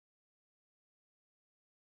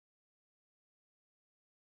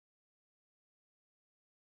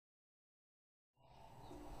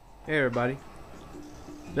Hey everybody,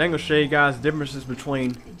 today I'm going to show you guys the differences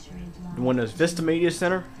between the Windows Vista Media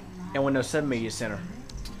Center and Windows 7 Media Center.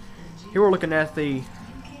 Here we're looking at the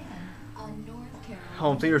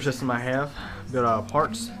home theater system I have built out of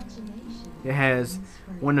parts. It has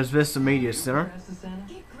Windows Vista Media Center,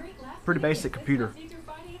 pretty basic computer.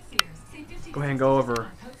 Go ahead and go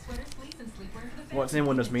over what's in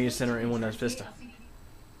Windows Media Center and Windows Vista.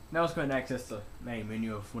 Now let's go ahead and access the main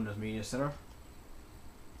menu of Windows Media Center.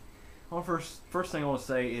 Well, first thing I want to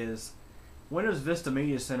say is Windows Vista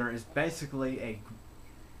Media Center is basically a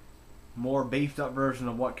more beefed up version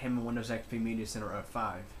of what came in Windows XP Media Center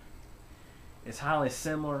 05. It's highly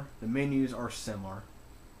similar, the menus are similar,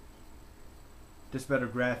 just better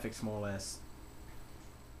graphics more or less.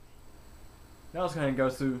 Now let's go ahead and go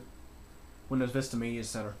through Windows Vista Media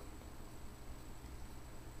Center.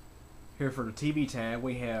 Here for the TV tab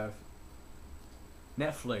we have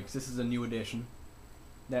Netflix. This is a new addition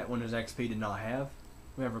that Windows XP did not have.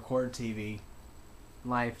 We have recorded TV,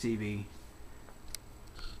 live TV,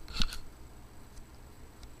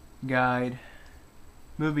 guide,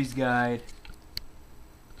 movies guide,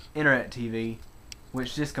 internet TV,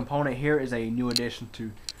 which this component here is a new addition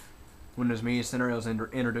to Windows Media Center. It was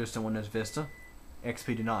introduced in Windows Vista.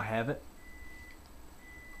 XP did not have it.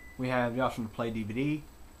 We have the option to play DVD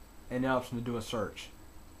and the option to do a search.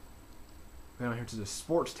 We're down here to the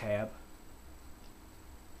Sports tab,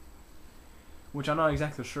 which I'm not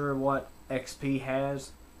exactly sure what XP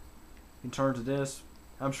has in terms of this.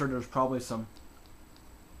 I'm sure there's probably some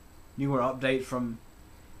newer updates from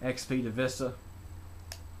XP to Vista.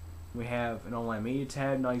 We have an online media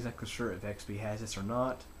tab, not exactly sure if XP has this or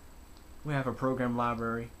not. We have a program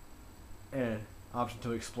library and an option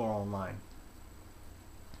to explore online.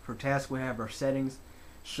 For tasks we have our settings,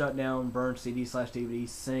 shutdown, burn CD/DVD,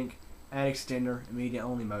 sync, add extender, and media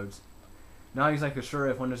only modes. Not exactly sure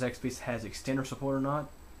if Windows XP has extender support or not.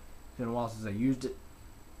 It's been a while since I used it.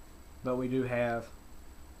 But we do have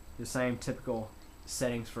the same typical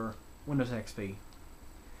settings for Windows XP.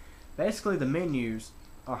 Basically the menus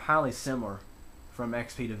are highly similar from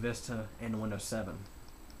XP to Vista and Windows 7.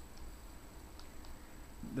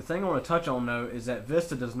 The thing I want to touch on though is that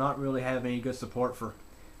Vista does not really have any good support for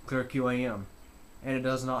Clear QAM, and it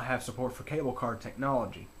does not have support for cable card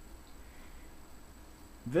technology.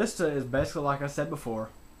 Vista is basically, like I said before,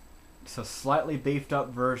 it's a slightly beefed up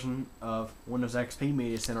version of Windows XP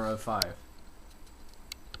Media Center 05.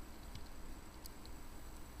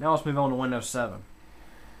 Now let's move on to Windows 7.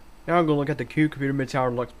 Now I'm going to look at the Q Computer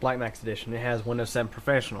Mid-Tower Deluxe Black Max Edition. It has Windows 7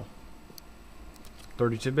 Professional,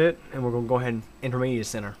 32-bit, and we're going to go ahead and enter Media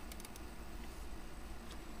Center.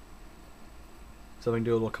 So we can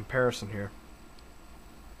do a little comparison here.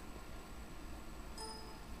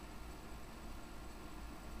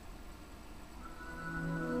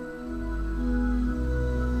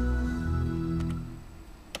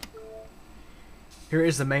 Here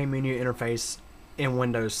is the main menu interface in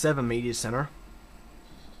Windows 7 Media Center,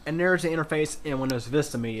 and there's the interface in Windows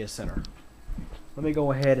Vista Media Center. Let me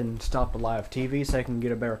go ahead and stop the live TV so I can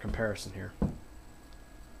get a better comparison here.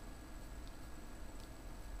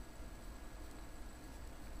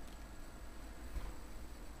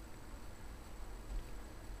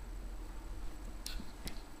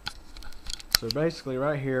 So basically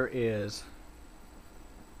right here is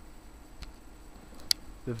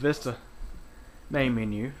the Vista main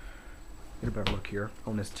menu. Get a better look here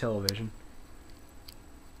on this television.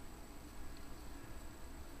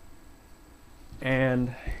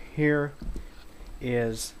 And here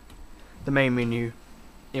is the main menu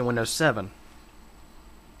in Windows 7.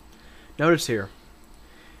 Notice here,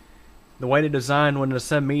 the way to design Windows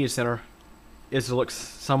 7 Media Center is to look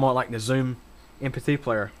somewhat like the Zoom MP3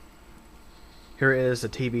 player. Here is the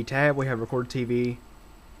TV tab. We have recorded TV,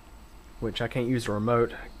 which I can't use the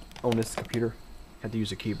remote on this computer. I have to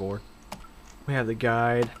use a keyboard. We have the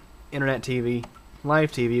guide, internet TV,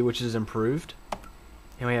 live TV, which is improved,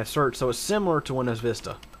 and we have search, so it's similar to Windows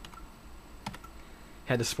Vista.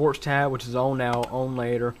 Had the sports tab, which is on now, on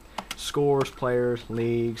later, scores, players,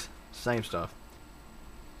 leagues, same stuff.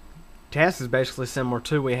 Tasks is basically similar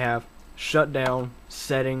too. We have shutdown,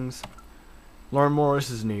 settings, learn more,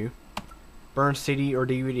 this is new, burn CD or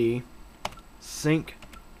DVD, sync,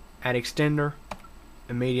 add extender,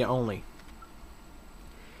 and media only.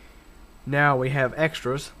 Now we have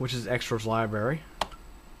extras, which is extras library,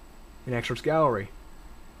 and extras gallery.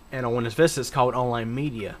 And on Windows Vista it's called online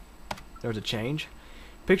media. There's a change.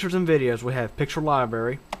 Pictures and videos, we have picture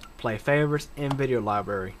library, play favorites, and video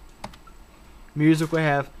library. Music, we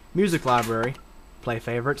have music library, play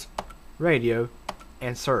favorites, radio,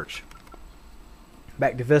 and search.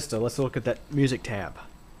 Back to Vista, let's look at that music tab.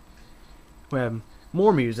 We have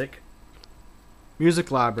more music,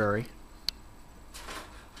 music library,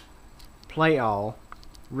 play all,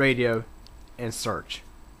 radio, and search.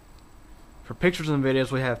 For pictures and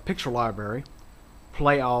videos, we have picture library,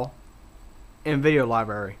 play all, and video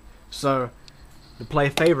library. So the play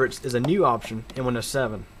favorites is a new option in Windows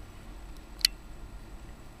 7.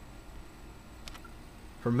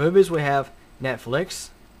 For movies, we have Netflix,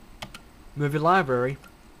 movie library,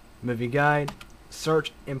 movie guide,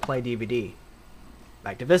 search, and play DVD.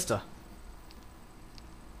 Back to Vista.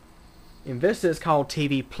 In Vista, it's called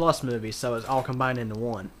TV Plus Movies, so it's all combined into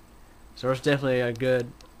one. So it's definitely a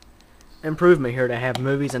good improvement here to have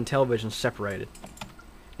movies and television separated.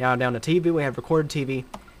 Now down to TV, we have recorded TV,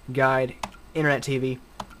 guide, internet TV,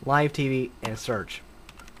 live TV, and search.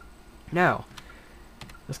 Now,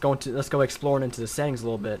 let's go exploring into the settings a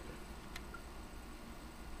little bit.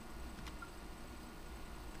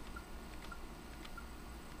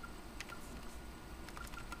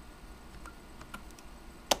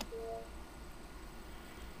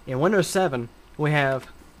 In Windows 7, we have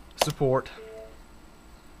support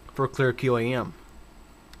for Clear QAM.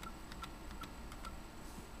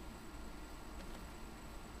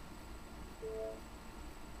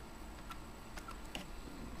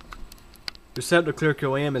 To set up the Clear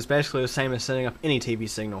QAM is basically the same as setting up any TV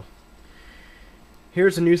signal.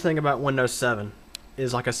 Here's the new thing about Windows 7,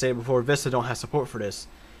 is like I said before, Vista don't have support for this.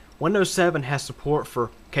 Windows 7 has support for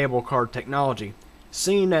cable card technology.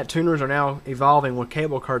 Seeing that tuners are now evolving with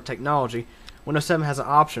cable card technology, Windows 7 has an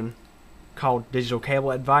option called Digital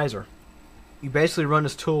Cable Advisor. You basically run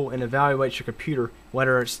this tool and evaluate your computer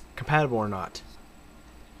whether it's compatible or not.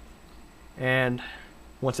 And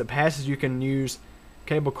once it passes, you can use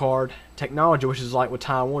cable card technology, which is like with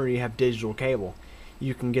Time Warner, you have digital cable.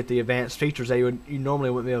 You can get the advanced features that you normally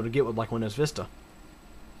wouldn't be able to get with like Windows Vista.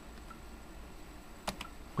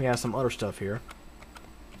 We have some other stuff here.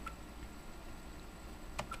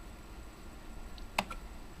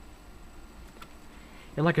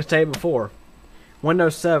 And like I stated before,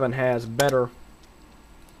 Windows 7 has better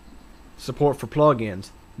support for plugins.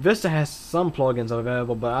 Vista has some plugins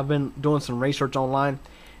available, but I've been doing some research online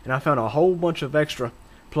and I found a whole bunch of extra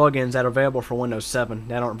plugins that are available for Windows 7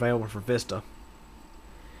 that aren't available for Vista.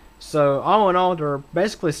 So all in all, they're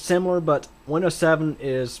basically similar, but Windows 7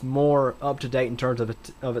 is more up to date in terms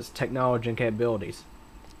of its technology and capabilities.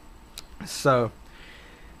 So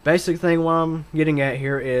basic thing what I'm getting at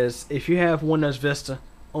here is if you have Windows Vista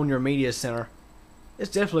on your media center, it's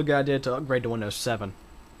definitely a good idea to upgrade to Windows 7.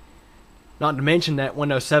 Not to mention that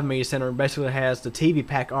Windows 7 Media Center basically has the TV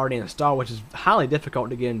pack already installed, which is highly difficult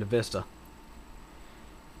to get into Vista.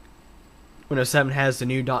 Windows 7 has the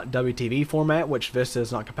new .wtv format, which Vista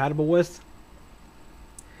is not compatible with.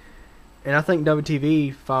 And I think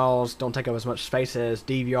WTV files don't take up as much space as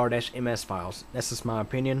DVR-MS files. That's just my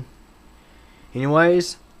opinion.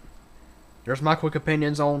 Anyways, there's my quick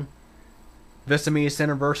opinions on Vista Media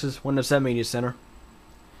Center versus Windows 7 Media Center.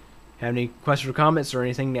 Have any questions or comments or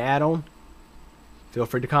anything to add on? Feel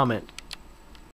free to comment.